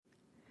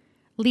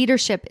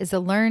Leadership is a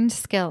learned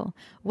skill.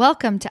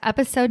 Welcome to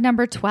episode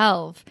number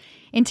 12.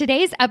 In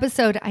today's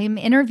episode, I am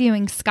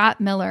interviewing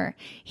Scott Miller.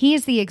 He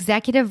is the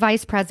Executive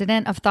Vice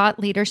President of Thought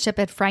Leadership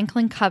at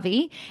Franklin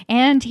Covey,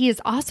 and he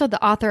is also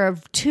the author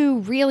of two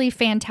really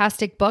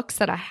fantastic books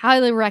that I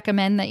highly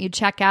recommend that you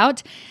check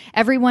out.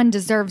 Everyone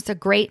Deserves a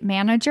Great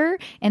Manager,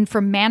 and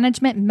From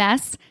Management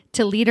Mess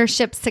to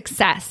Leadership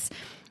Success.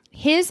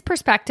 His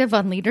perspective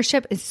on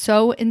leadership is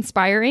so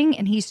inspiring,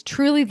 and he's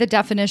truly the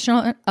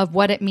definition of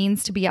what it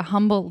means to be a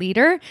humble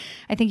leader.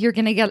 I think you're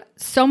going to get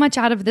so much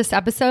out of this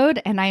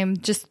episode, and I am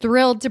just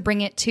thrilled to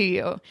bring it to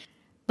you.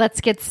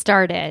 Let's get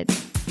started.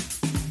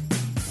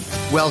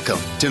 Welcome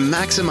to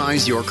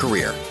Maximize Your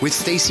Career with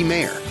Stacey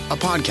Mayer, a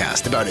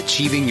podcast about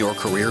achieving your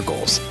career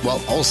goals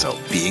while also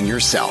being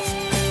yourself.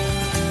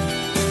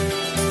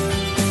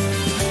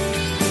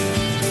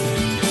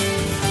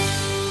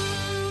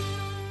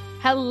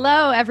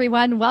 Hello,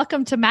 everyone.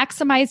 Welcome to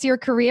Maximize Your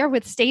Career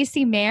with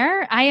Stacey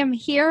Mayer. I am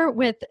here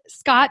with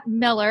Scott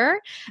Miller,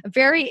 a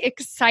very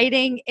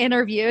exciting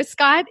interview.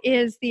 Scott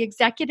is the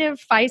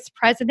Executive Vice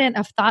President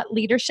of Thought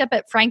Leadership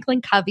at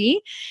Franklin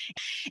Covey.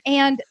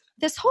 And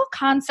this whole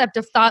concept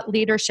of thought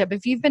leadership,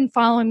 if you've been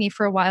following me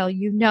for a while,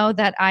 you know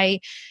that I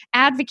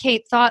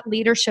advocate thought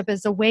leadership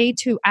as a way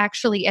to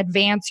actually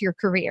advance your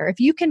career. If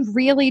you can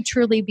really,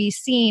 truly be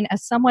seen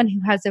as someone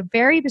who has a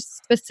very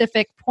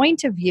specific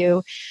point of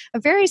view, a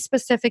very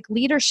specific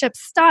leadership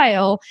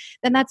style,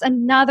 then that's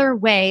another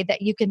way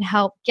that you can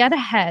help get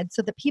ahead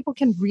so that people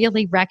can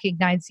really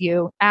recognize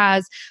you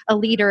as a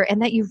leader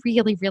and that you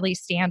really, really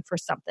stand for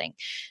something.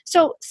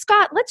 So,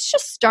 Scott, let's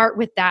just start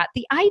with that.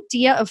 The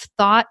idea of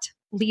thought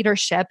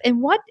leadership,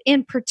 and what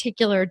in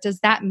particular does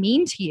that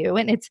mean to you?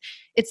 And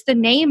it's the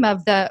name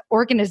of the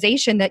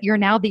organization that you're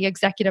now the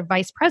executive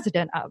vice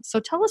president of. So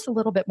tell us a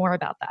little bit more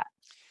about that.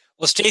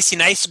 Well, Stacey,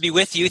 nice to be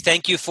with you.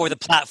 Thank you for the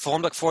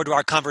platform. Look forward to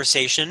our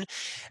conversation.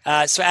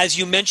 So as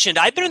you mentioned,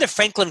 I've been in the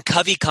Franklin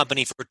Covey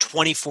Company for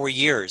 24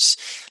 years.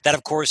 That,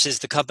 of course, is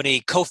the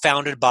company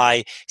co-founded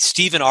by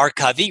Stephen R.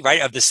 Covey, right,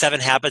 of the 7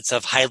 Habits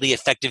of Highly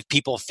Effective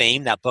People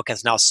fame. That book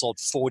has now sold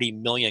 40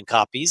 million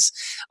copies.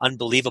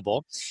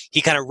 Unbelievable.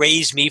 He kind of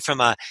raised me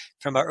from an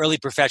early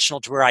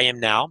professional to where I am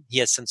now. He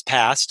has since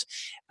passed.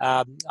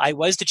 I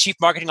was the chief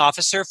marketing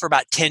officer for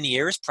about 10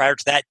 years. Prior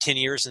to that, 10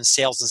 years in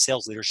sales and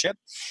sales leadership.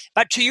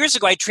 About 2 years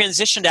ago, I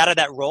transitioned out of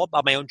that role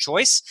by my own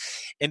choice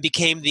and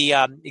became the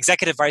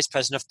executive vice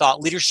president of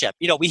thought leadership.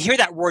 You know, we hear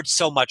that word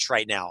so much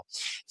right now.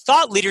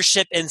 Thought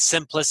leadership in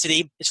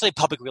simplicity, it's really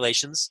public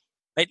relations.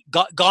 Right?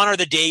 Gone are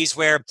the days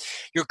where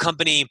your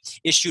company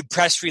issued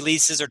press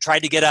releases or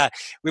tried to get a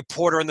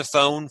reporter on the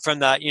phone from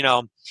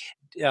the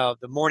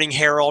Morning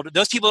Herald.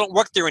 Those people don't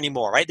work there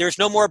anymore, right? There's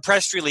no more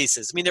press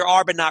releases. I mean, there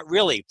are, but not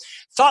really.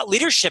 Thought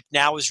leadership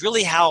now is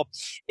really how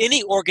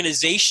any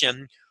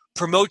organization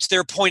promotes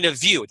their point of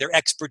view, their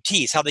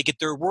expertise, how they get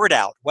their word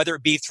out, whether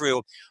it be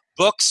through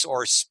books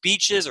or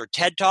speeches or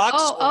TED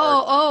Talks.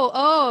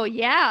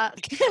 Yeah.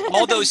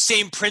 All those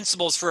same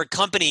principles for a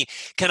company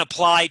can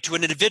apply to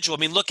an individual. I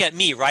mean, look at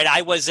me, right?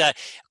 I was a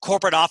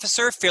corporate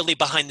officer, fairly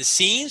behind the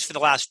scenes for the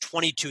last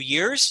 22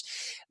 years.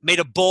 Made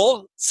a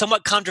bold,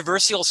 somewhat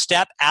controversial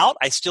step out.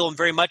 I still am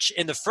very much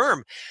in the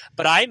firm,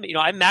 but I'm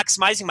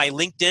maximizing my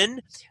LinkedIn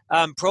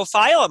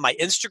profile and my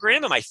Instagram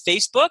and my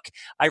Facebook.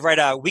 I write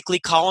a weekly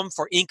column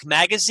for Inc.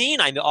 magazine.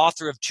 I'm the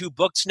author of 2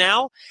 books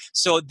now.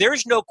 So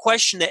there's no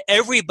question that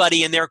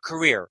everybody in their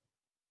career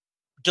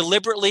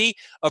deliberately,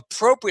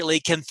 appropriately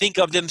can think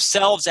of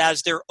themselves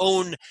as their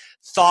own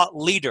thought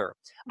leader.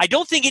 I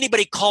don't think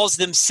anybody calls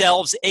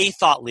themselves a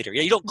thought leader.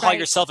 You don't call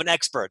yourself an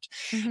expert,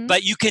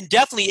 but you can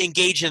definitely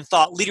engage in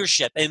thought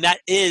leadership, and that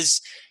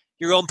is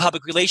your own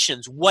public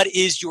relations. What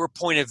is your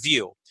point of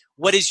view?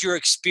 What is your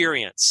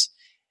experience?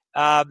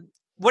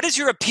 What is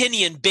your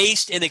opinion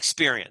based in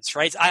experience,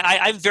 right?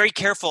 I'm very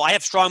careful. I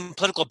have strong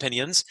political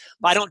opinions,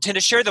 but I don't tend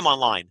to share them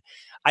online.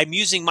 I'm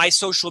using my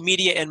social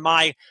media and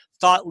my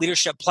thought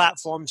leadership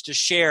platforms to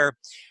share.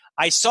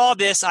 I saw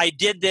this, I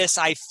did this,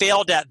 I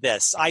failed at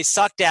this, I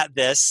sucked at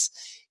this.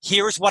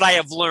 Here's what I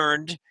have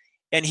learned,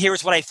 and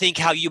here's what I think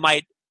how you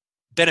might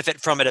benefit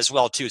from it as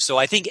well too. So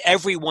I think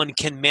everyone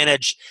can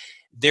manage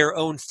their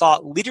own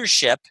thought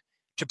leadership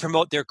to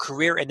promote their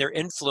career and their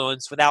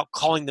influence without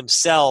calling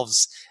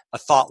themselves a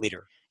thought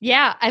leader.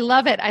 Yeah, I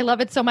love it. I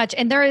love it so much.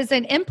 And there is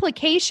an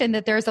implication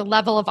that there's a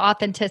level of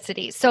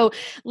authenticity. So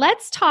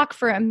let's talk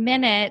for a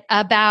minute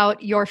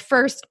about your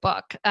first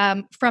book,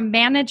 From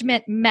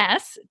Management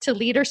Mess to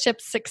Leadership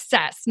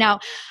Success. Now,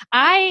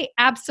 I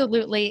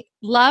absolutely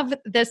love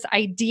this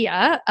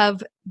idea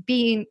of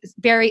being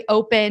very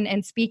open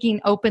and speaking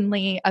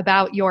openly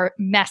about your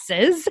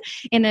messes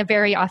in a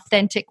very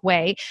authentic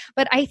way.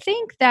 But I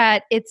think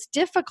that it's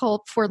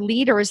difficult for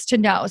leaders to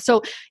know.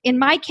 So in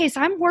my case,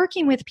 I'm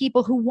working with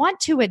people who want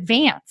to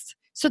advance.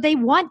 So they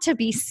want to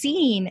be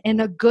seen in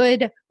a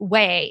good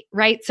way,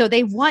 right? So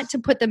they want to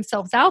put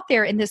themselves out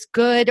there in this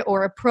good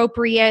or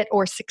appropriate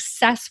or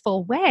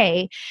successful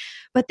way.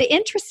 But the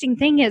interesting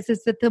thing is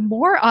that the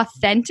more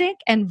authentic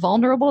and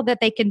vulnerable that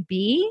they can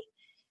be,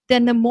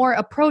 then the more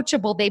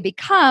approachable they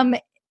become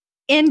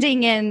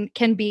ending in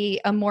can be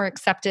a more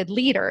accepted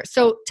leader.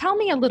 So tell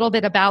me a little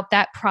bit about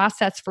that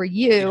process for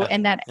you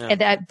and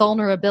that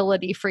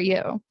vulnerability for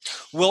you.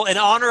 Well, in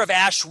honor of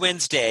Ash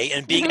Wednesday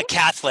and being a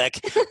Catholic,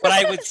 what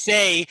I would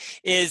say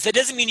is it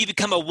doesn't mean you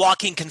become a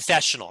walking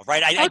confessional,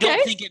 right? I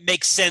don't think it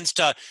makes sense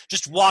to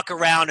just walk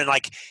around and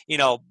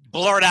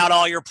blurt out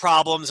all your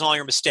problems and all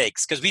your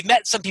mistakes, because we've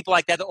met some people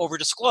like that over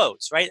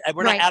disclose, right? And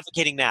we're not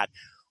advocating that.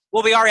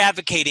 What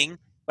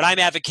I'm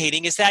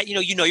advocating is that,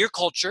 you know your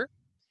culture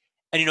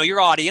and you know your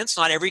audience.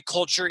 Not every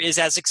culture is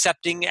as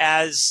accepting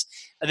as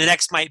the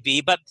next might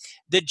be, but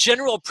the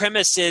general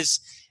premise is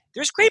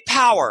there's great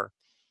power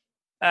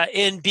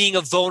in being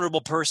a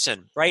vulnerable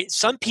person, right?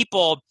 Some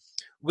people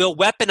will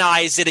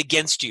weaponize it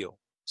against you.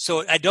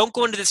 So I don't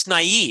go into this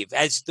naive.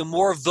 As the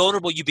more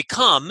vulnerable you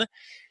become,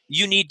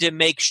 you need to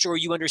make sure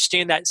you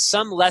understand that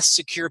some less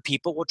secure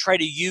people will try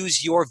to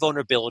use your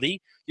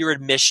vulnerability, your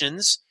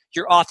admissions,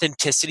 your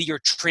authenticity, your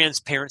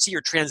transparency,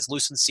 your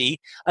translucency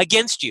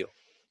against you.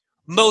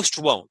 Most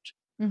won't.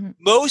 Mm-hmm.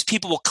 Most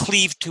people will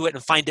cleave to it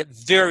and find it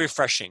very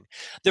refreshing.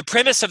 The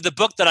premise of the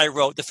book that I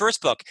wrote, the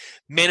first book,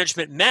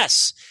 Management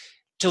Mess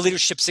to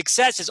Leadership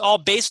Success, is all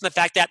based on the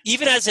fact that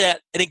even as an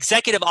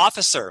executive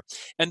officer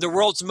in the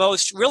world's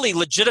most really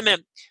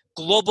legitimate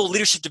global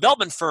leadership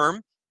development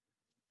firm,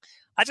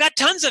 I've got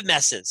tons of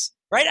messes,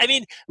 right? I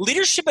mean,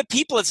 leadership of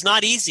people is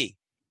not easy.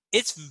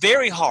 It's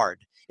very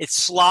hard. It's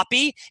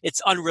sloppy.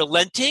 It's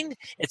unrelenting.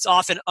 It's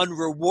often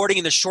unrewarding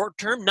in the short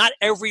term. Not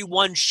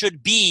everyone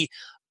should be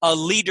a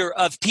leader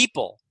of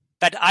people.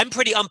 But I'm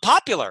pretty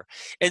unpopular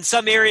in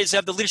some areas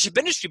of the leadership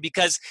industry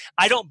because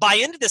I don't buy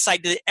into this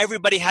idea that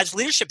everybody has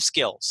leadership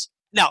skills.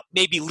 Now,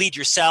 maybe lead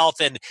yourself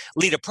and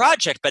lead a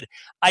project, but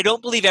I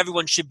don't believe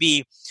everyone should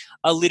be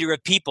a leader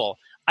of people.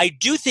 I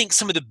do think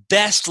some of the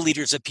best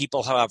leaders of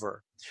people,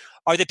 however,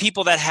 are the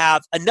people that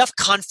have enough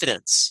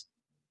confidence,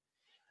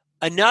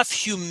 enough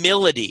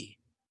humility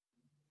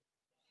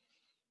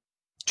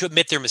to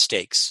admit their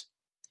mistakes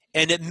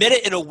and admit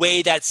it in a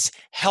way that's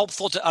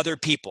helpful to other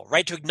people,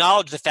 right? To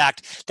acknowledge the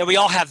fact that we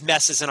all have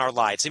messes in our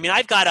lives. I mean,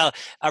 I've got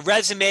a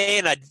resume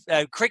and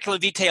a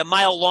curriculum vitae a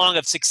mile long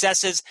of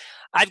successes.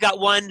 I've got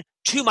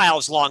 2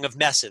 miles long of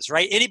messes,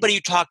 right? Anybody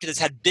you talk to that's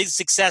had big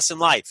success in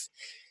life,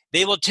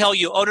 they will tell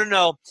you, oh,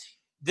 no,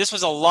 this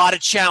was a lot of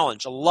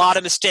challenge, a lot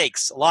of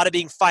mistakes, a lot of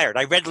being fired.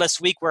 I read last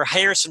week where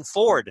Harrison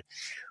Ford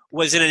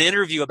was in an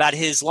interview about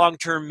his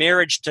long-term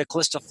marriage to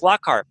Calista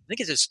Flockhart. I think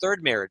it's his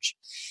third marriage.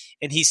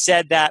 And he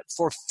said that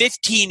for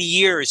 15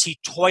 years, he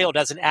toiled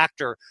as an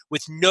actor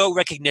with no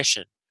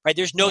recognition, right?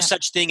 There's no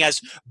such thing as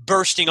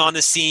bursting on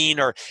the scene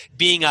or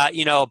being a,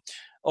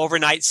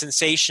 overnight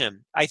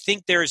sensation. I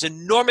think there is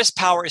enormous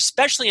power,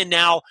 especially in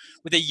now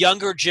with a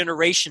younger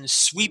generation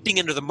sweeping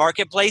into the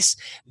marketplace.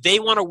 They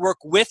want to work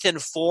with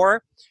and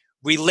for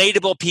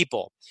relatable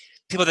people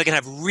they can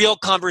have real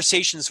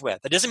conversations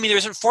with. That doesn't mean there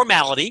isn't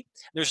formality.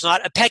 There's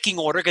not a pecking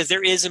order, because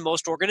there is in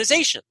most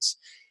organizations.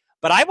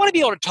 But I want to be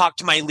able to talk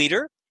to my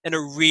leader in a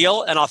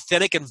real and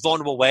authentic and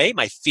vulnerable way,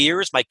 my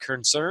fears, my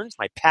concerns,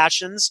 my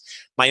passions,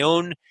 my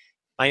own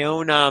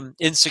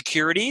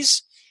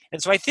insecurities.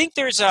 And so I think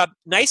there's a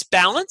nice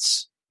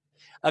balance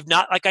of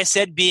not, like I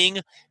said, being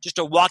just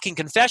a walking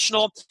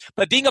confessional,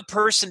 but being a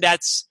person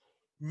that's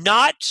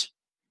not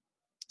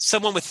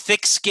someone with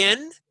thick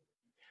skin,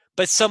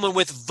 but someone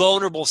with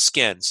vulnerable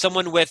skin,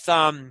 someone with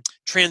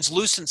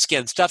translucent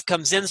skin. Stuff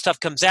comes in, stuff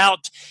comes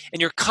out,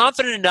 and you're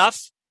confident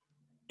enough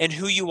in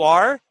who you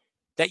are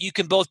that you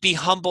can both be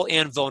humble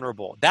and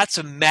vulnerable. That's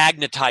a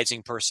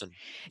magnetizing person.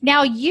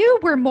 Now, you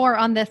were more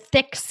on the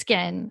thick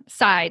skin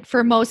side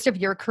for most of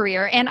your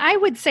career. And I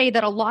would say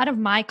that a lot of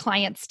my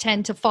clients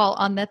tend to fall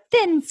on the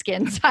thin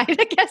skin side.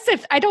 I guess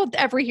if I don't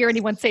ever hear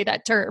anyone say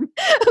that term,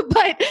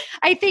 but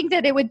I think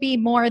that it would be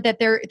more that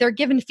they're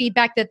given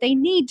feedback that they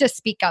need to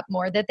speak up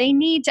more, that they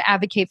need to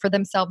advocate for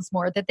themselves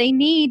more, that they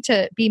need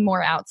to be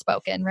more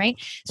outspoken, right?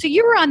 So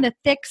you were on the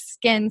thick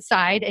skin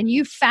side and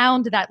you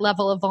found that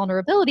level of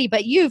vulnerability,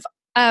 but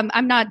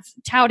I'm not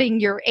touting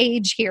your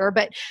age here,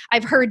 but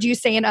I've heard you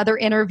say in other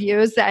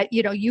interviews that,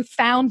 you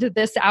found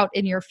this out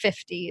in your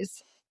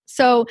 50s.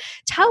 So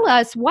tell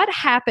us what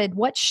happened,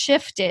 what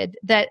shifted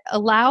that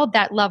allowed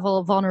that level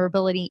of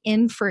vulnerability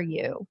in for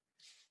you.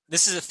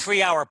 This is a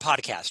 3-hour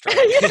podcast,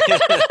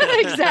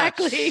 right?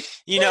 Exactly.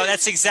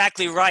 That's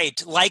exactly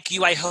right. Like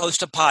you, I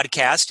host a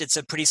podcast. It's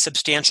a pretty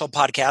substantial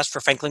podcast for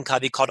Franklin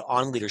Covey called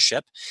On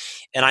Leadership.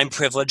 And I'm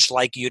privileged,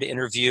 like you, to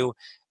interview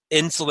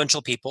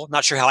influential people.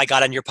 Not sure how I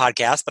got on your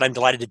podcast, but I'm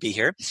delighted to be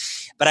here.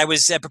 But I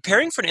was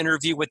preparing for an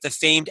interview with the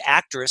famed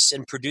actress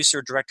and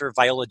producer-director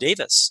Viola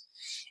Davis.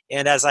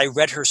 And as I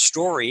read her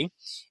story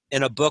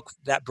in a book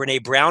that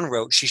Brene Brown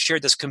wrote, she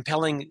shared this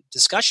compelling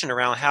discussion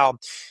around how,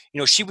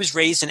 she was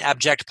raised in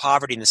abject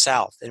poverty in the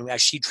South. And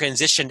as she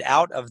transitioned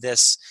out of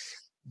this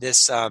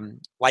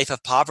life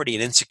of poverty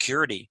and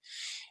insecurity,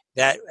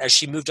 that as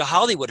she moved to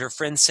Hollywood, her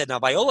friends said, now,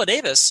 Viola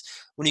Davis,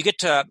 when you get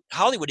to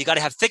Hollywood, you got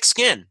to have thick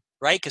skin,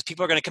 right? Because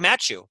people are going to come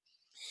at you.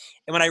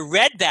 And when I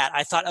read that,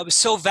 I thought it was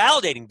so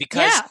validating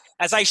because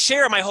as I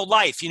share my whole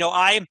life,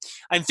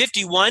 I'm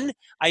 51.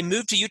 I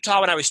moved to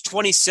Utah when I was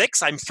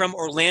 26. I'm from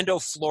Orlando,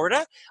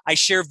 Florida. I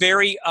share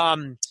very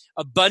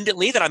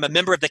abundantly that I'm a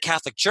member of the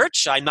Catholic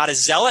Church. I'm not a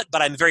zealot,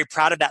 but I'm very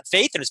proud of that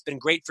faith, and it's been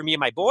great for me and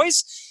my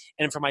boys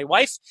and for my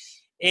wife.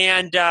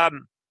 And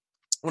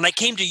when I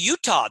came to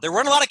Utah, there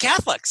weren't a lot of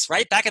Catholics,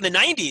 right? Back in the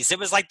 90s, it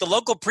was like the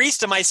local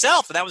priest and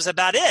myself, and that was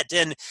about it.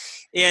 And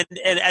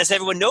as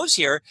everyone knows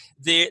here,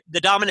 the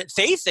dominant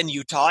faith in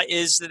Utah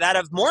is that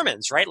of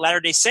Mormons, right?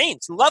 Latter-day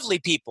Saints, lovely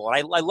people. And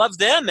I love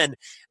them, and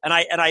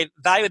I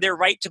value their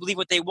right to believe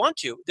what they want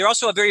to. They're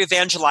also a very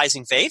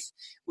evangelizing faith,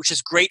 which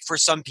is great for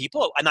some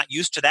people. I'm not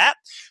used to that.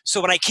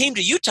 So when I came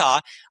to Utah,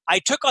 I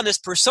took on this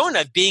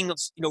persona of being,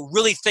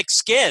 really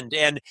thick-skinned,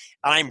 and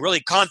I'm really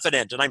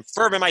confident, and I'm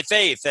firm in my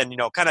faith, and,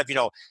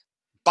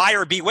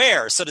 buyer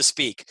beware, so to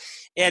speak.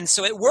 And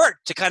so it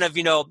worked to kind of,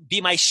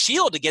 be my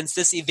shield against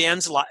this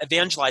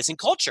evangelizing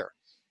culture.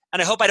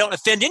 And I hope I don't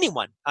offend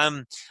anyone.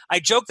 I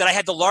joke that I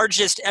had the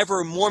largest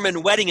ever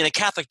Mormon wedding in a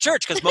Catholic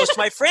church because most of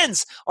my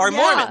friends are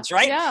Mormons,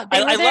 right? Yeah,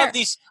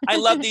 I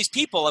love these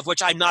people, of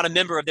which I'm not a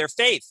member of their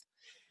faith.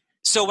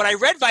 So when I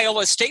read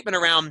Viola's statement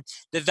around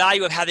the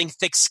value of having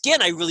thick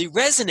skin, I really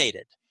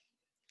resonated.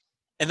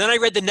 And then I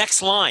read the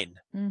next line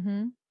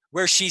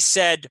where she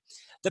said,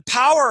 the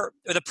power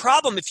or the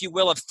problem, if you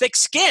will, of thick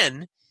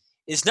skin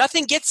is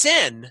nothing gets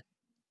in,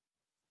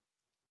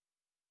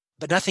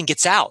 but nothing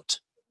gets out.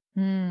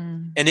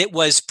 And it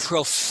was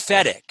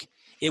prophetic.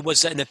 It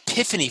was an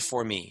epiphany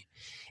for me.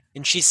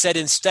 And she said,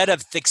 instead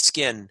of thick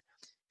skin,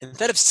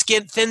 instead of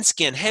thin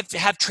skin,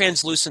 have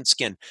translucent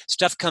skin.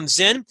 Stuff comes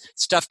in,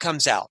 stuff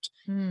comes out.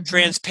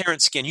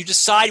 Transparent skin. You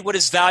decide what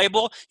is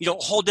valuable. You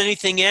don't hold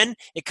anything in.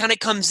 It kind of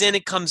comes in,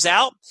 it comes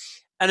out.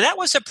 And that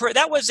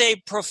was a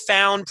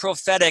profound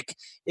prophetic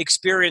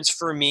experience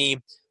for me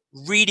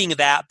reading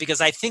that,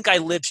 because I think I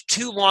lived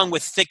too long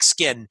with thick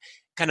skin.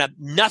 Kind of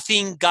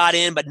nothing got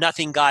in, but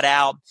nothing got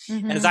out.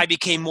 And as I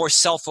became more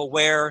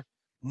self-aware,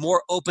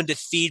 more open to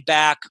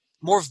feedback,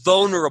 more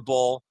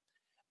vulnerable,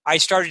 I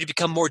started to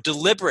become more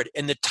deliberate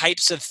in the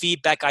types of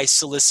feedback I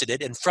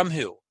solicited and from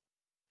who.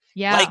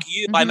 Yeah. Like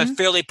you, I'm a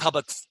fairly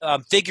public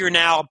figure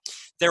now.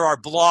 There are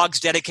blogs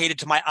dedicated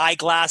to my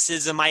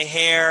eyeglasses and my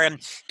hair, and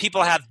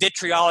people have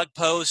vitriolic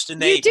posts.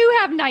 And you do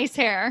have nice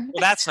hair. Well,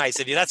 that's nice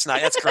of you. That's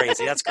nice. That's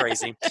crazy. That's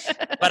crazy.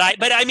 But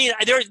I mean,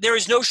 there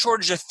is no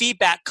shortage of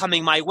feedback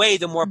coming my way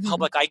the more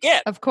public I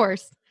get. Of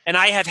course. And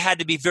I have had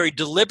to be very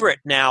deliberate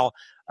now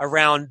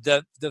around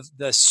the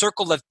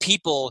circle of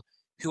people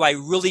who I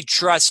really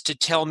trust to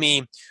tell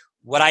me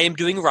what I am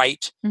doing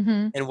right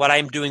and what I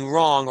am doing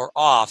wrong or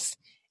off.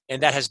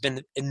 And that has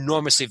been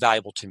enormously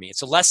valuable to me.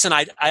 It's a lesson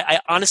I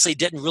honestly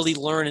didn't really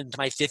learn into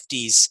my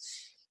 50s,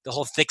 the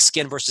whole thick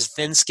skin versus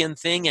thin skin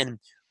thing, and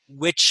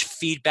which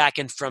feedback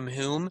and from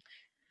whom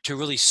to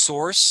really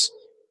source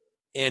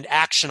and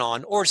action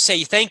on, or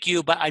say thank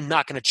you, but I'm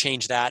not going to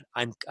change that.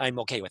 I'm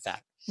okay with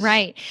that.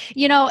 Right.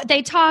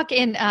 They talk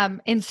in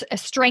a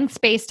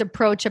strengths-based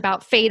approach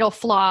about fatal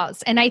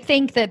flaws. And I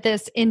think that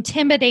this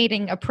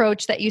intimidating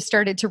approach that you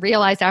started to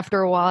realize after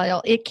a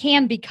while, it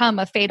can become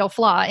a fatal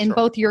flaw in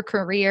both your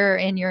career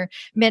and your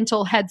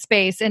mental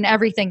headspace and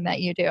everything that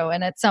you do.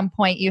 And at some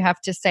point you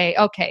have to say,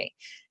 okay,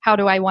 how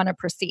do I want to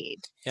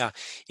proceed? Yeah.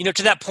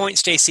 To that point,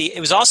 Stacey, it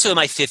was also in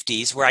my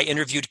 50s where I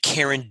interviewed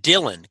Karen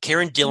Dillon.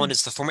 Karen Dillon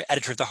is the former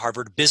editor of the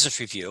Harvard Business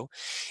Review,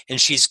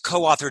 and she's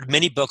co-authored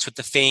many books with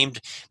the famed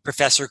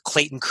Professor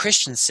Clayton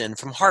Christensen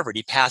from Harvard.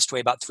 He passed away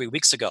about 3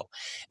 weeks ago.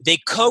 They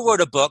co-wrote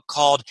a book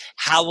called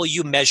How Will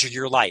You Measure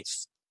Your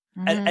Life?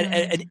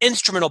 An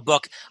instrumental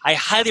book. I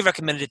highly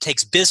recommend it. It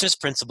takes business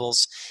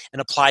principles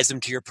and applies them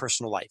to your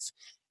personal life.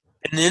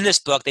 And in this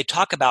book, they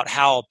talk about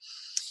how,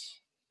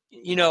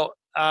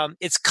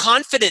 it's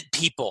confident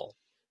people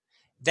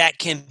that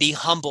can be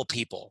humble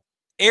people.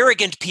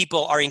 Arrogant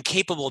people are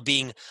incapable of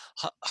being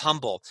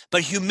humble.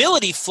 But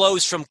humility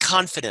flows from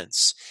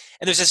confidence.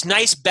 And there's this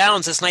nice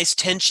balance, this nice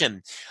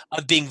tension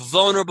of being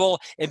vulnerable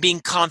and being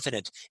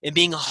confident and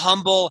being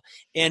humble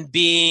and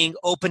being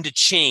open to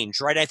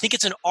change, right? I think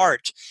it's an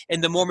art.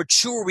 And the more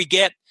mature we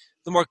get,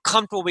 the more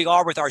comfortable we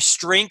are with our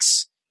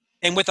strengths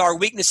and with our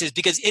weaknesses,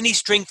 because any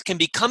strength can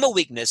become a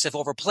weakness if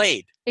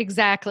overplayed.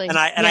 Exactly. And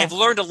I've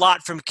learned a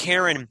lot from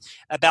Karen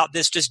about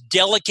this just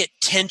delicate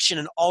tension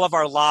in all of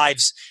our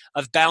lives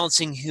of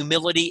balancing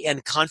humility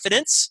and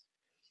confidence.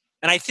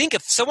 And I think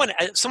if someone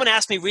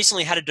asked me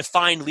recently how to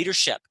define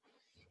leadership,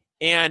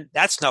 and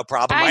that's no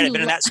problem, right? I've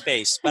been in that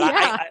space. But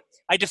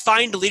I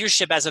defined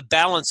leadership as a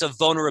balance of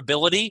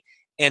vulnerability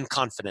and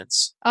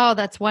confidence. Oh,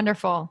 that's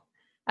wonderful.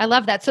 I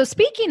love that. So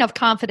speaking of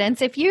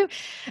confidence, if you,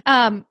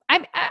 I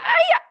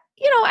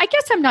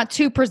guess I'm not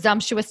too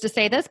presumptuous to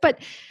say this, but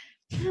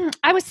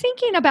I was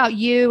thinking about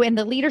you and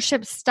the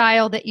leadership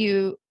style that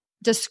you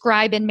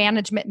describe in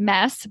Management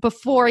Mess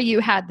before you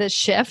had this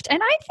shift.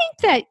 And I think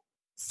that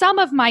some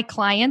of my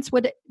clients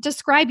would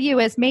describe you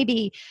as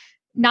maybe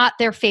not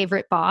their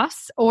favorite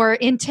boss or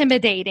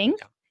intimidating.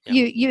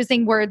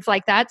 using words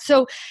like that.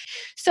 So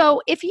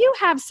if you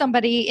have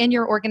somebody in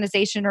your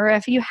organization, or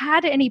if you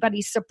had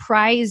anybody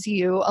surprise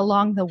you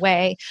along the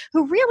way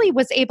who really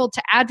was able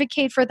to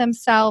advocate for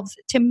themselves,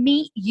 to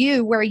meet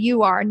you where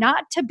you are,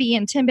 not to be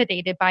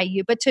intimidated by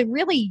you, but to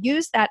really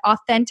use that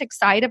authentic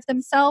side of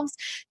themselves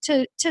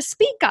to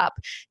speak up,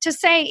 to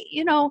say,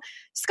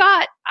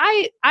 Scott,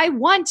 I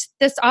want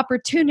this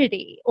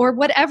opportunity, or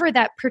whatever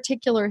that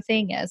particular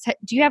thing is.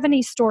 Do you have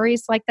any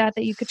stories like that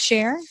you could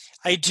share?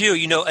 I do.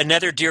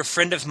 Another dear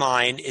friend of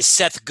mine is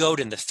Seth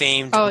Godin, the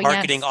famed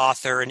marketing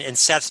author, and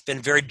Seth's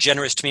been very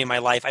generous to me in my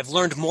life. I've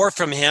learned more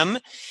from him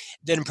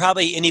than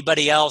probably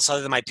anybody else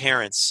other than my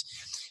parents.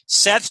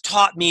 Seth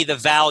taught me the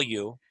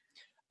value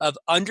of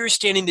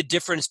understanding the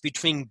difference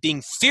between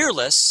being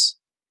fearless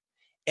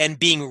and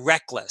being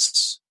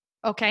reckless.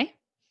 Okay.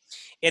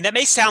 And that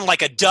may sound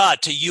like a duh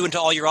to you and to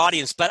all your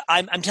audience, but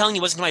I'm telling you,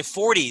 it wasn't my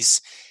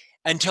 40s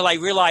until I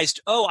realized,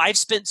 I've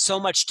spent so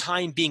much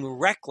time being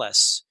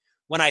reckless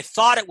when I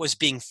thought it was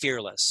being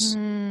fearless.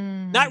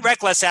 Not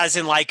reckless as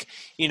in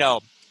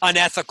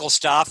unethical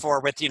stuff,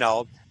 or with,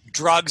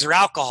 drugs or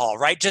alcohol,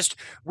 right? Just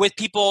with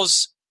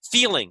people's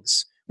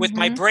feelings, with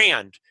my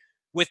brand,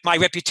 with my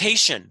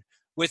reputation,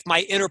 with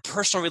my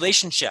interpersonal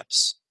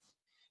relationships.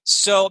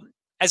 So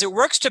as it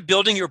works to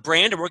building your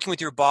brand and working with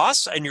your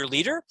boss and your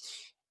leader,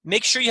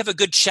 make sure you have a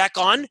good check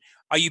on,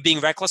 are you being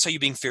reckless? Are you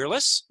being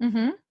fearless?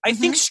 I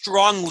think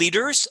strong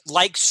leaders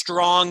like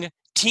strong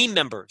team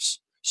members.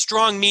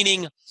 Strong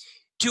meaning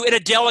in a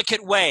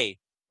delicate way,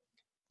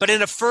 but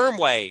in a firm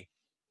way.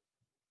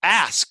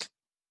 Ask,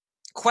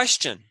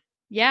 question.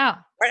 Yeah.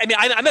 Right? I mean,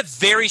 I'm a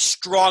very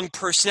strong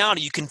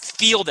personality. You can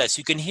feel this.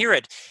 You can hear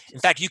it. In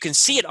fact, you can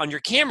see it on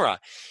your camera.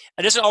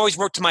 It doesn't always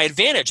work to my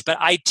advantage, but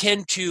I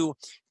tend to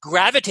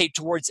gravitate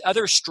towards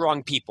other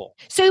strong people.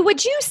 So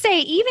would you say,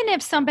 even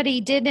if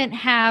somebody didn't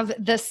have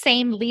the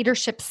same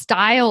leadership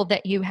style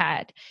that you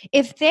had,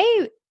 if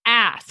they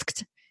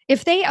asked,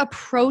 if they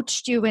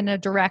approached you in a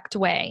direct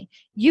way,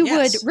 you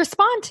would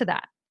respond to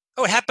that?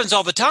 Oh, it happens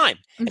all the time.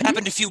 It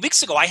happened a few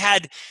weeks ago. I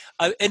had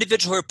an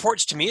individual who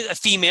reports to me, a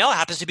female,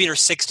 happens to be in her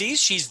 60s.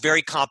 She's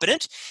very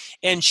competent,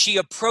 and she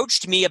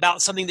approached me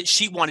about something that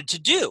she wanted to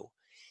do.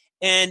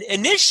 And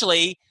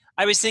initially,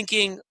 I was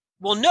thinking,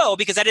 well, no,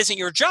 because that isn't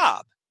your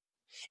job.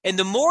 And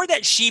the more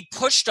that she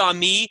pushed on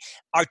me,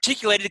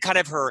 articulated kind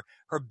of her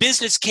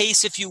business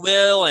case, if you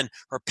will, and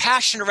her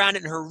passion around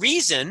it and her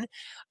reason,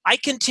 I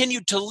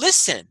continued to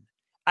listen.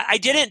 I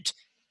didn't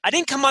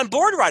come on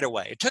board right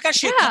away. It took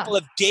actually a couple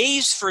of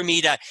days for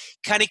me to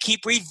kind of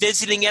keep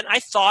revisiting it. I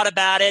thought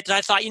about it, and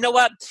I thought, you know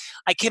what?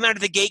 I came out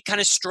of the gate kind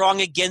of strong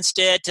against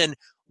it, and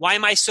why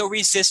am I so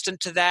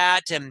resistant to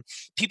that? And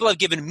people have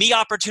given me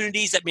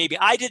opportunities that maybe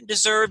I didn't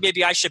deserve.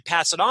 Maybe I should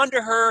pass it on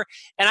to her.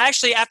 And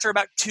actually, after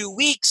about 2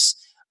 weeks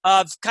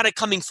of kind of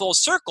coming full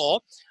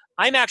circle,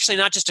 I'm actually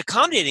not just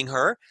accommodating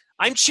her,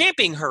 I'm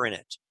championing her in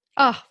it.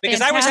 Oh, because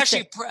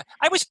fantastic.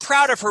 I was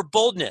proud of her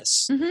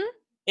boldness.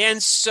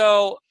 And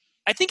so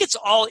I think it's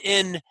all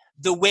in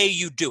the way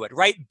you do it,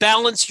 right?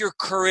 Balance your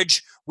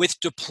courage with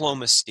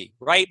diplomacy,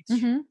 right?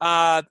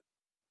 Meet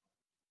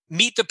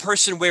the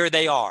person where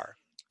they are.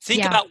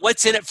 Think about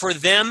what's in it for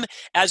them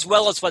as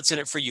well as what's in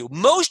it for you.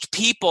 Most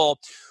people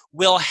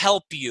will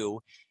help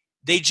you.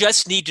 They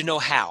just need to know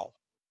how.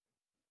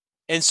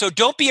 And so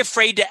don't be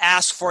afraid to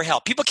ask for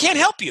help. People can't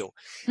help you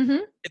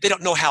if they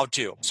don't know how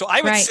to. So I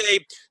would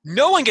say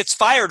no one gets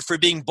fired for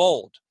being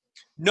bold.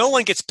 No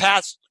one gets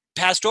passed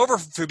over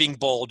for being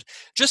bold.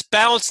 Just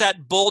balance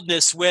that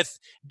boldness with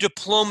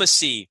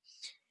diplomacy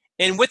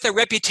and with a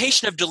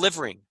reputation of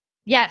delivering.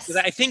 Yes.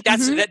 I think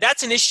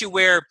that's an issue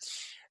where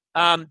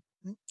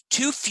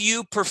too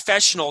few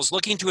professionals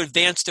looking to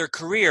advance their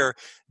career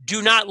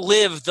do not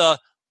live the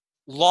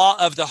law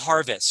of the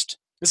harvest.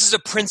 This is a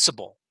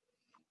principle.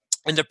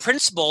 And the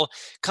principle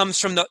comes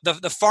from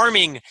the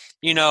farming,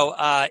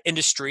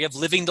 industry of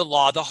living the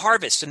law of the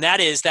harvest. And that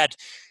is that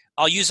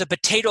I'll use a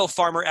potato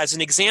farmer as an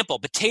example.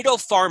 Potato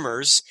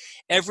farmers,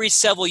 every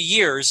several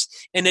years,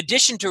 in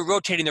addition to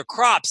rotating their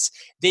crops,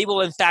 they will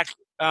in fact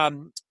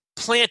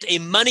plant a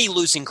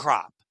money-losing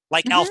crop,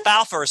 like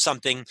alfalfa or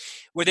something,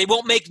 where they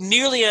won't make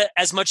nearly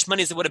as much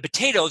money as they would in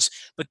potatoes,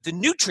 but the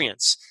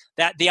nutrients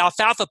that the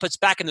alfalfa puts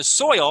back in the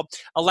soil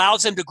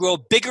allows them to grow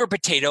bigger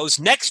potatoes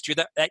next year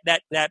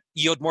that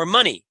yield more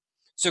money.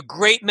 It's a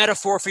great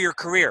metaphor for your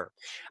career.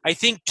 I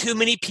think too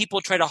many people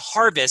try to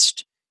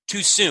harvest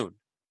too soon.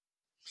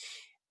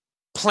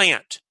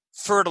 Plant,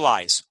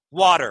 fertilize,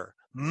 water,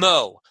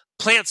 mow,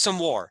 plant some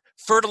more,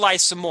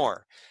 fertilize some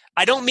more.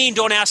 I don't mean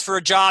don't ask for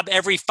a job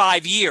every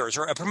 5 years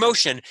or a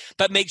promotion,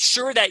 but make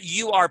sure that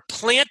you are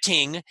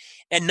planting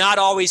and not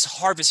always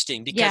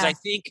harvesting. Because I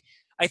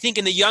think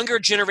in the younger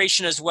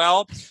generation as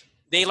well,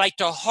 they like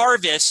to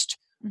harvest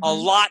a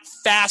lot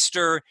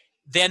faster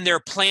than their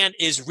plant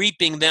is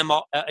reaping them,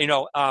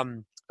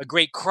 a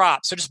great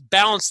crop. So just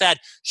balance that.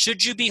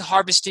 Should you be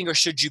harvesting or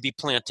should you be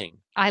planting?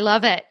 I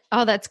love it.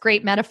 Oh, that's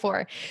great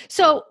metaphor.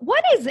 So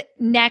what is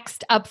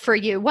next up for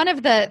you? One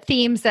of the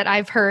themes that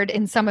I've heard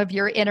in some of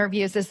your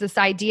interviews is this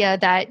idea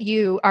that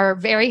you are a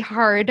very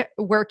hard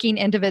working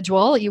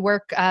individual. You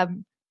work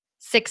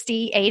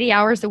 60, 80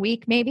 hours a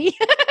week, maybe.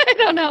 I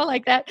don't know,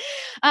 like that.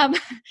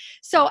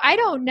 So I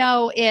don't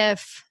know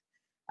if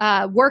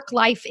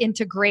work-life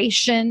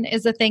integration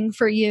is a thing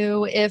for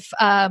you. If,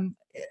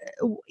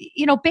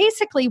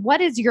 basically,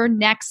 what is your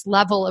next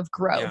level of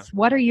growth? Yeah.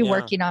 What are you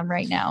working on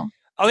right now?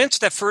 I'll answer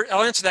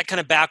that kind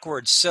of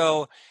backwards.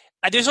 So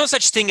there's no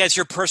such thing as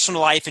your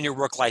personal life and your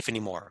work life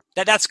anymore.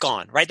 That's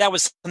gone, right? That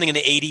was something in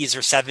the 80s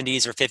or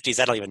 70s or 50s.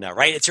 I don't even know,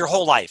 right? It's your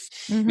whole life.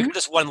 Mm-hmm. You have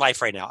just one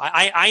life right now.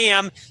 I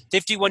am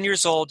 51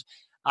 years old.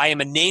 I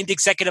am a named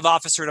executive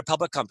officer at a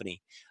public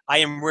company. I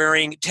am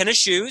wearing tennis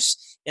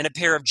shoes and a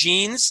pair of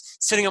jeans,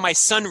 sitting in my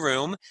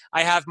sunroom.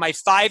 I have my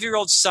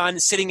 5-year-old son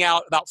sitting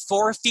out about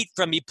 4 feet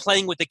from me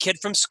playing with a kid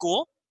from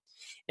school.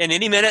 And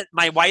any minute,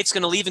 my wife's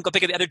going to leave and go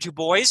pick up the other 2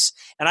 boys.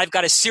 And I've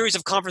got a series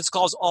of conference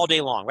calls all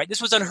day long, right?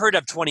 This was unheard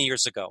of 20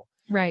 years ago.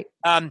 Right.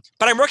 But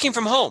I'm working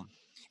from home.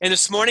 And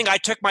this morning, I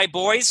took my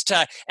boys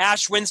to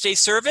Ash Wednesday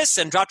service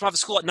and dropped them off at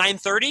school at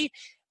 9:30.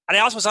 And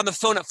I also was on the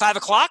phone at 5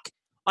 o'clock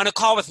on a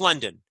call with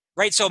London,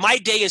 right? So my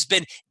day has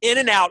been in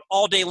and out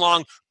all day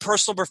long,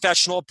 personal,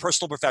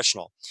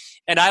 professional.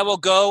 And I will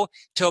go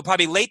till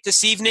probably late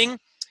this evening,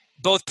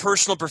 both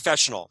personal,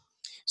 professional.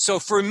 So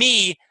for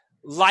me,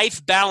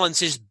 life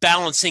balance is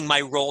balancing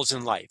my roles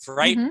in life,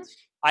 right? Mm-hmm.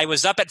 I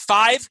was up at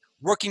 5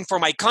 working for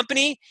my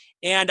company,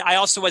 and I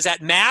also was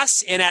at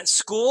Mass and at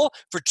school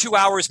for 2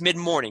 hours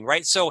mid-morning,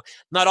 right? So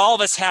not all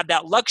of us have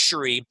that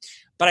luxury,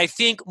 but I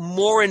think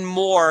more and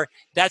more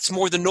that's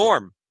more the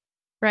norm.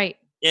 Right.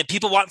 And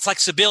people want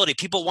flexibility.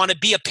 People want to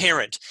be a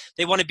parent.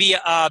 They want to be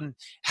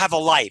have a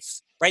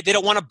life, right? They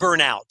don't want to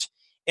burn out.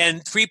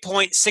 And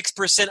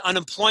 3.6%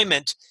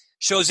 unemployment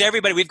shows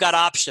everybody we've got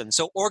options.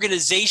 So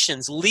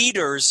organizations,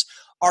 leaders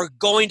are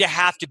going to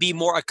have to be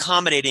more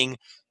accommodating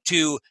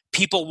to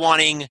people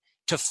wanting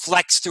to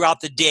flex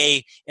throughout the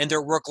day in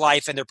their work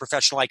life and their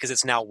professional life because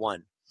it's now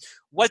one.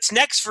 What's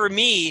next for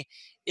me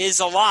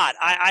is a lot.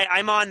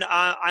 I'm on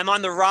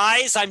the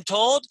rise, I'm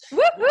told.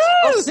 Woo-hoo!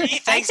 We'll see.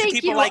 Thanks to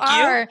people like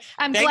you.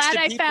 I'm glad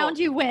I found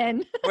you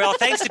when. Well,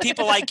 thanks to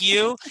people like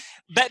you.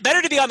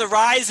 Better to be on the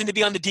rise than to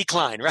be on the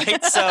decline,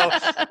 right? So,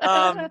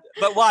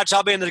 but watch,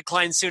 I'll be on the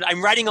decline soon.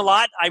 I'm writing a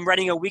lot. I'm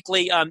writing a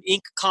weekly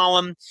Inc.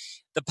 column.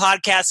 The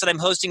podcast that I'm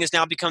hosting has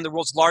now become the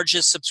world's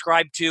largest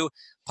subscribed to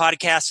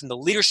podcast in the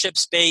leadership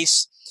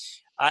space.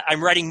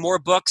 I'm writing more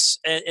books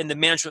in the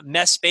management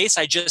mess space.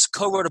 I just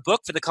co-wrote a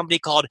book for the company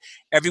called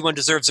Everyone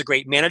Deserves a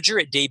Great Manager.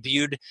 It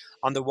debuted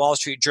on the Wall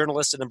Street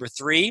Journalist at number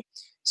 3.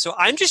 So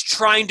I'm just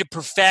trying to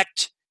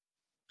perfect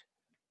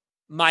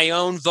my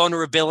own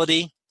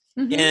vulnerability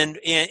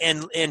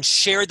and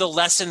share the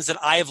lessons that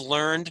I have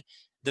learned,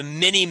 the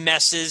many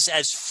messes,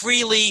 as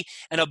freely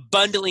and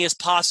abundantly as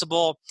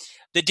possible.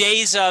 The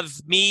days of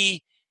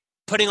me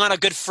putting on a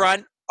good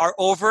front are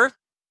over.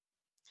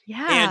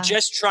 Yeah. And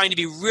just trying to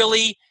be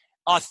really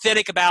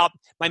authentic about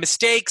my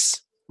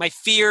mistakes, my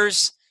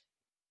fears,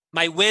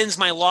 my wins,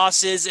 my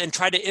losses, and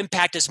try to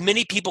impact as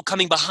many people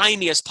coming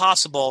behind me as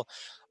possible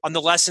on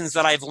the lessons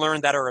that I've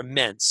learned that are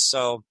immense.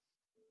 So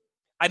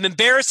I'm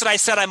embarrassed that I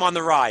said I'm on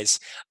the rise.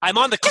 I'm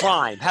on the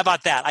climb. How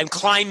about that? I'm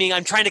climbing.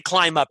 I'm trying to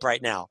climb up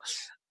right now.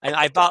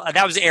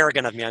 That was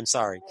arrogant of me. I'm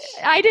sorry.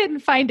 I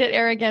didn't find it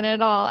arrogant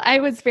at all. I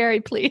was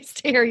very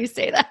pleased to hear you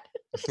say that.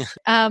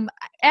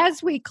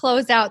 As we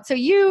close out, so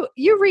you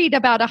read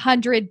about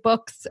 100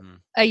 books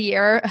a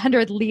year,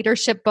 100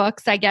 leadership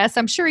books, I guess.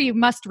 I'm sure you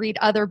must read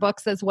other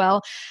books as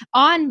well.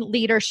 On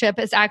Leadership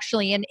is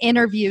actually an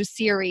interview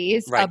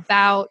series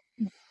about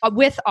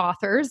with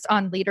authors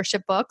on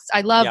leadership books.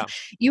 I love,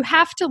 you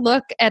have to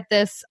look at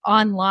this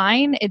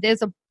online. It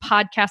is a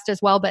podcast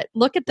as well, but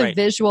look at the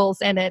visuals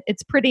in it.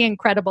 It's pretty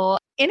incredible.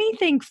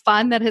 Anything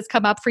fun that has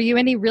come up for you?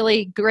 Any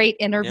really great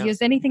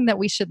interviews? Anything that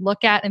we should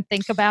look at and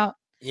think about?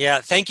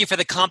 Yeah, thank you for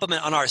the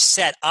compliment on our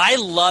set. I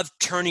love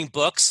turning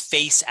books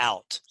face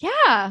out.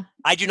 Yeah.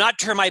 I do not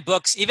turn my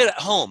books, even at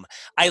home.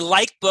 I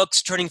like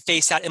books turning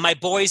face out. In my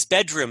boys'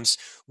 bedrooms,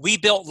 we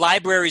built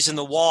libraries in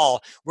the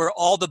wall where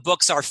all the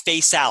books are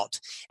face out.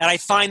 And I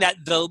find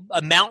that the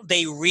amount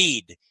they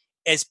read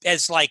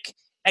is like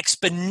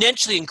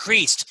exponentially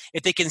increased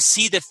if they can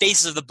see the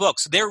faces of the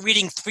books. They're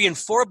reading 3 and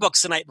 4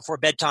 books a night before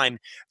bedtime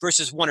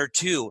versus 1 or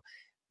 2.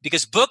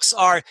 Because books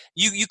are,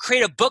 you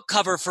create a book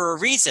cover for a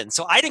reason.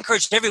 So I'd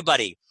encourage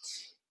everybody,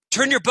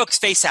 turn your books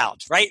face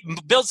out, right?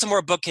 Build some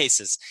more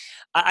bookcases.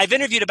 I've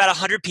interviewed about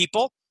 100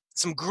 people,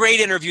 some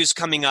great interviews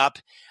coming up.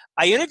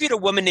 I interviewed a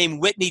woman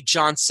named Whitney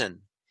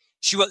Johnson.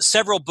 She wrote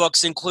several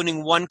books,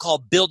 including one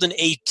called Build an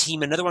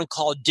A-Team, another one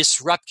called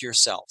Disrupt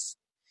Yourself.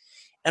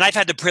 And I've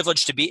had the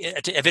privilege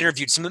to have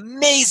interviewed some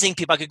amazing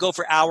people. I could go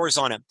for hours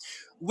on it.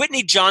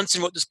 Whitney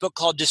Johnson wrote this book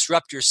called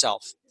Disrupt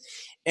Yourself.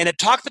 And it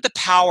talked about the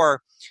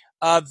power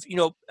of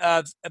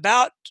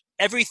about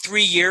every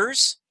 3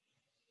 years,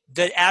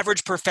 the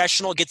average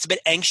professional gets a bit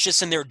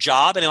anxious in their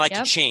job and they like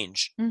to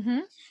change. Mm-hmm.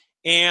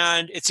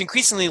 And it's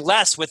increasingly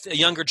less with a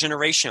younger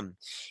generation.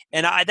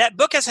 And that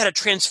book has had a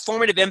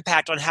transformative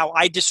impact on how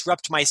I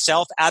disrupt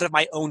myself out of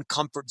my own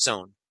comfort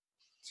zone.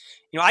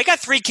 I got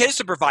 3 kids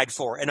to provide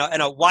for and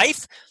a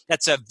wife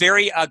that's a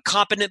very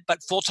competent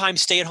but full-time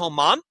stay-at-home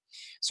mom.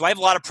 So I have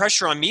a lot of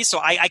pressure on me. So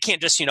I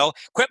can't just,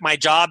 quit my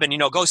job and,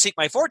 go seek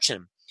my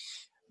fortune.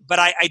 But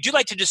I do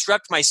like to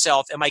disrupt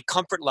myself and my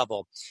comfort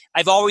level.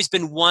 I've always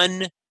been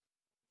 1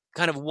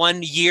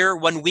 year,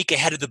 1 week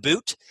ahead of the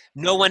boot.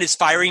 No one is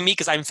firing me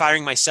because I'm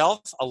firing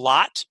myself a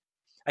lot.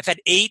 I've had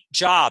 8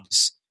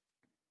 jobs,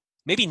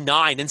 maybe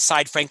 9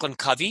 inside Franklin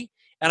Covey,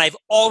 and I've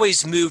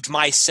always moved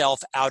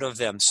myself out of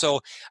them.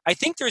 So I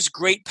think there's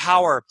great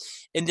power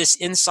in this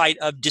insight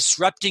of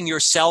disrupting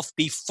yourself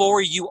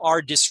before you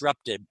are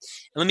disrupted.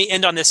 And let me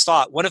end on this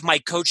thought. One of my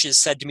coaches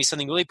said to me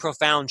something really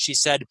profound. She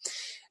said,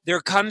 there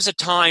comes a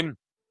time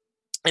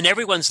in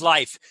everyone's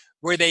life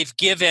where they've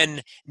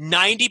given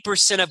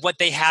 90% of what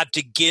they have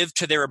to give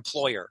to their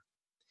employer.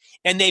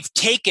 And they've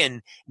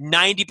taken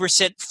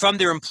 90% from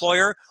their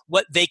employer,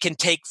 what they can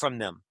take from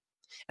them.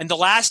 And the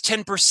last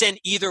 10%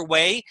 either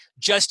way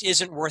just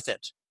isn't worth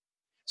it.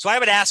 So I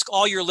would ask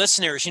all your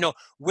listeners,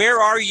 where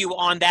are you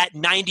on that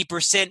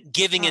 90%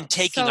 giving and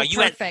taking? So are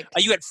you at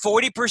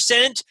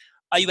 40%?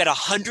 Are you at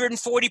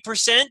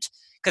 140%?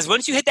 Because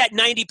once you hit that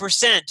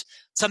 90%,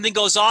 something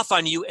goes off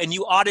on you and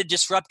you ought to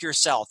disrupt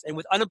yourself. And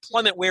with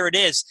unemployment where it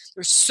is,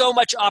 there's so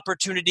much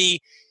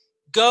opportunity.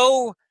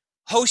 Go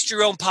host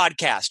your own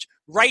podcast,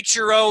 write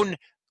your own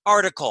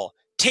article,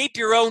 tape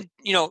your own,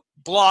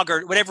 blog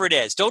or whatever it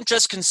is. Don't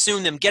just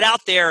consume them. Get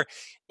out there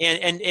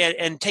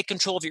and take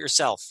control of it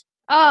yourself.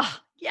 Oh,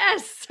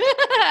 yes.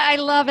 I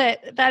love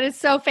it. That is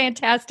so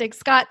fantastic.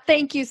 Scott,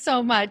 thank you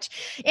so much.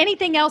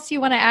 Anything else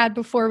you want to add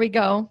before we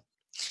go?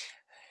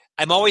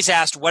 I'm always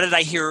asked, what did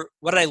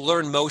I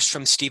learn most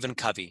from Stephen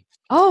Covey?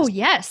 Oh,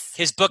 yes.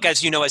 His book,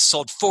 as you know, has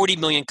sold 40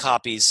 million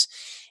copies.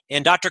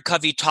 And Dr.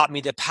 Covey taught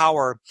me the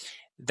power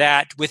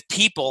that with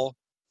people,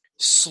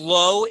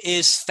 slow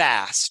is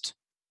fast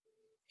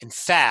and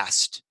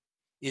fast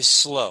is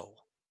slow.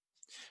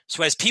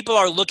 So as people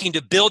are looking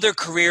to build their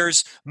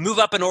careers, move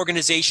up in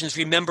organizations,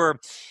 remember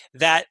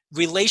that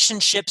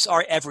relationships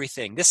are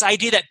everything. This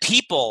idea that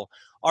people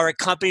are a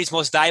company's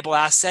most valuable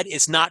asset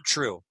is not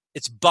true.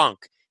 It's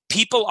bunk.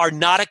 People are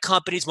not a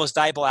company's most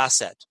valuable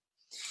asset.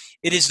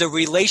 It is the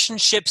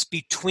relationships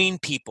between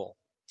people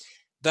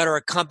that are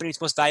a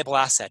company's most valuable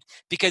asset.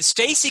 Because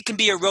Stacy can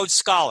be a Rhodes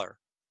Scholar,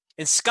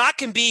 and Scott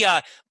can be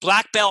a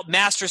black belt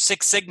master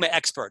Six Sigma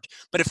expert.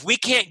 But if we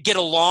can't get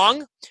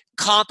along,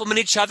 compliment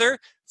each other,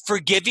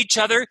 forgive each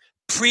other,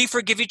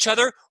 pre-forgive each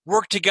other,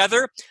 work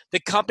together, the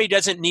company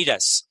doesn't need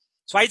us.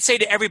 So I'd say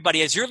to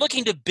everybody, as you're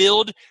looking to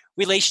build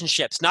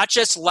relationships, not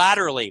just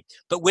laterally,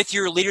 but with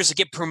your leaders to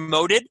get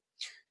promoted,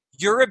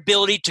 your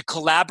ability to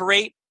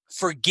collaborate,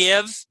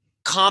 forgive,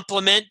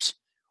 compliment,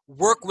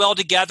 work well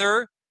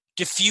together,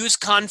 diffuse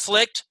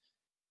conflict,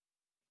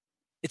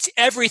 it's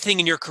everything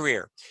in your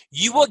career.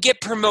 You will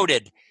get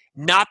promoted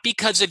not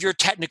because of your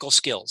technical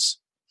skills.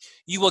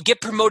 You will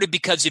get promoted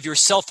because of your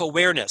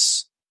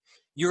self-awareness,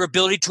 your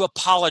ability to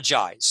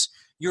apologize,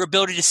 your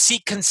ability to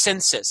seek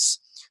consensus,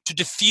 to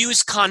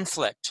diffuse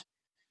conflict,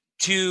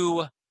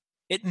 to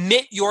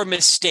admit your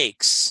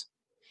mistakes,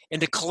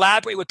 and to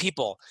collaborate with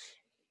people.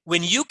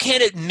 When you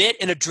can admit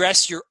and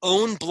address your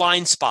own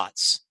blind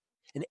spots,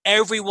 and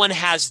everyone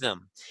has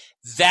them,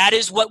 that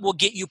is what will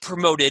get you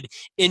promoted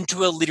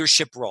into a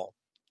leadership role.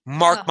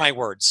 Mark my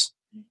words.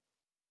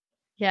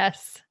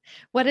 Yes.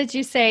 What did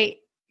you say?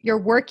 You're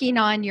working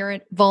on your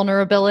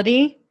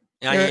vulnerability?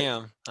 I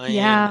am.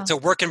 It's a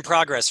work in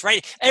progress,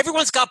 right?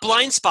 Everyone's got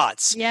blind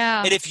spots.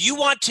 Yeah. And if you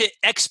want to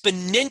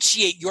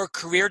exponentiate your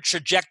career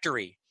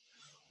trajectory,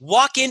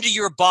 walk into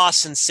your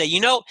boss and say,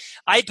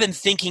 I've been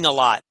thinking a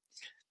lot.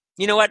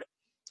 You know what?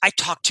 I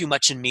talk too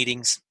much in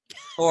meetings,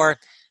 or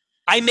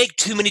I make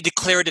too many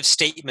declarative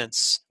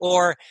statements,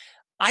 or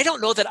I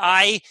don't know that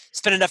I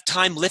spend enough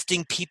time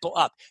lifting people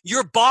up.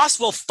 Your boss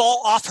will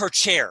fall off her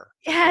chair.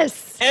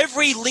 Yes.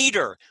 Every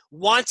leader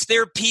wants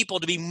their people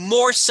to be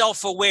more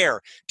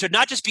self-aware, to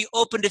not just be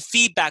open to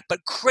feedback,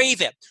 but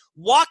crave it.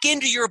 Walk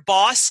into your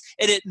boss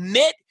and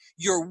admit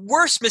your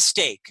worst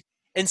mistake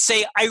and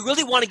say, I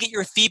really want to get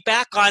your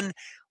feedback on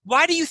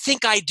why do you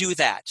think I do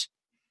that?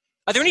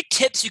 Are there any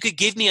tips you could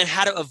give me on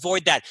how to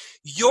avoid that?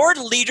 Your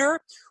leader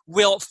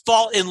will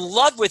fall in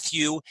love with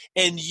you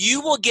and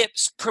you will get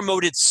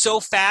promoted so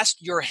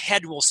fast your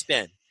head will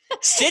spin.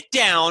 Sit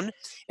down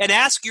and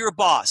ask your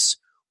boss,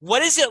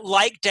 what is it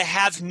like to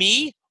have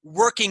me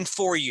working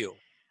for you?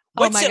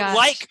 What's it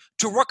like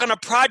to work on a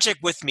project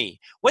with me?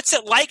 What's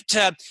it like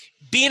to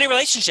be in a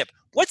relationship?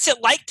 What's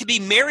it like to be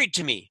married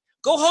to me?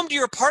 Go home to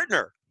your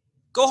partner.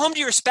 Go home to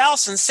your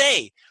spouse and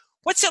say,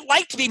 what's it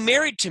like to be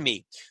married to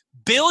me?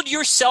 Build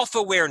your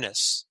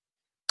self-awareness.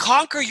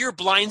 Conquer your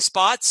blind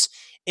spots,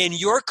 and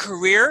your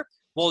career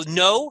will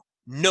know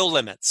no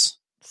limits.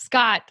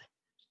 Scott,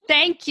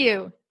 thank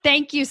you.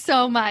 Thank you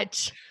so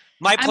much.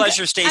 My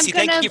pleasure, Stacey.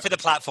 Thank you for the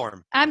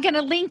platform. I'm going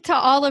to link to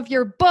all of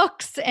your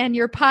books and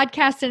your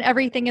podcast and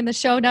everything in the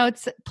show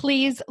notes.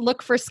 Please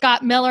look for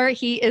Scott Miller.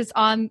 He is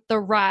on the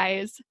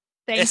rise.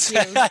 Thank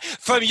you.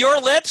 From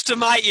your lips to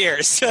my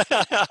ears.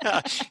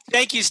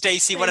 Thank you,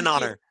 Stacey. What an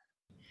honor.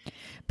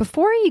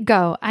 Before you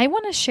go, I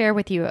want to share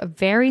with you a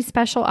very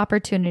special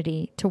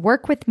opportunity to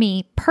work with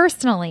me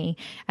personally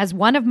as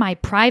one of my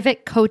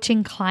private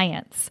coaching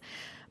clients.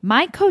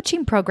 My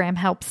coaching program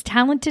helps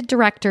talented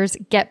directors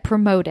get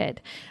promoted.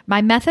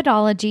 My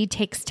methodology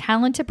takes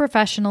talented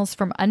professionals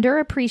from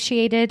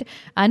underappreciated,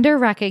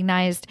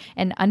 underrecognized,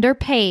 and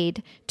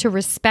underpaid to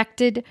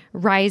respected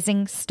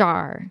rising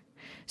star.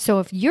 So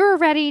if you're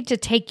ready to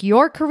take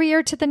your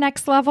career to the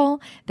next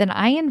level, then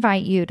I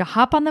invite you to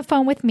hop on the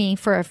phone with me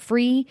for a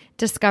free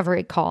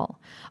discovery call.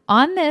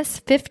 On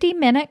this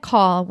 50-minute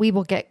call, we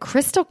will get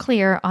crystal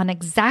clear on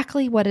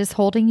exactly what is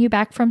holding you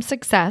back from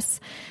success.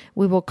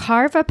 We will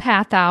carve a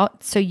path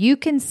out so you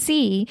can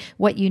see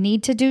what you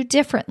need to do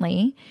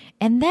differently.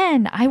 And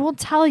then I will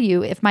tell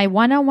you if my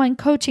one-on-one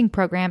coaching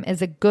program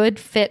is a good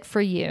fit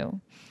for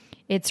you.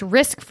 It's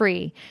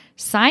risk-free.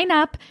 Sign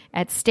up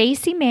at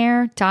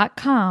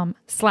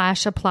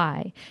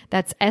staceymayer.com/apply.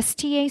 That's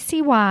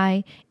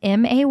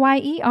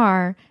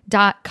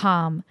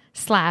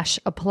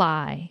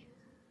STACYMAYER.com/apply.